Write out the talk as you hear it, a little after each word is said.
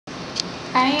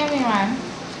Hi everyone,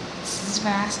 this is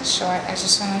Vanessa Short. I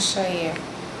just want to show you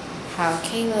how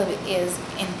Caleb is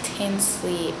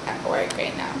intensely at work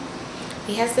right now.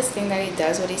 He has this thing that he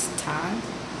does with his tongue.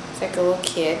 It's like a little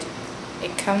kid.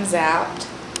 It comes out.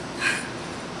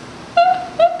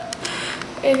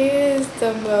 It is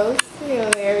the most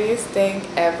hilarious thing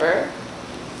ever.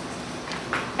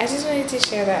 I just wanted to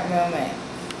share that moment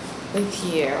with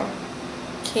you.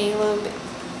 Caleb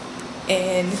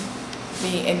and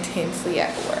me intensely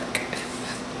at work.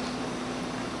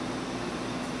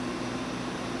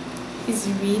 He's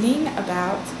reading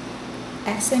about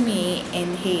SME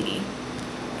in Haiti.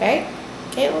 Right?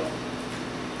 Caleb?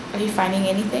 Are you finding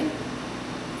anything?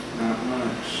 Not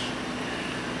much.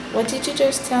 What did you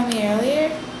just tell me earlier?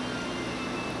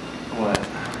 What?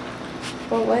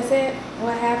 What was it?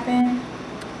 What happened?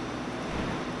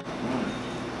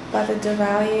 What? About the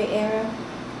Duvalier era?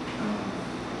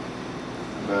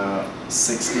 About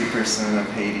 60% of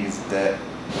Haiti's debt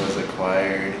was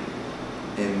acquired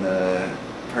in the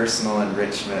personal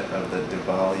enrichment of the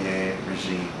Duvalier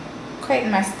regime. Quite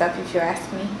messed up if you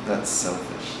ask me. That's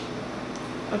selfish.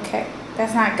 Okay.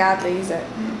 That's not godly, is it?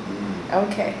 Mm-mm.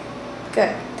 Okay.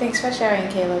 Good. Thanks for sharing,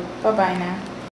 Caleb. Bye-bye now.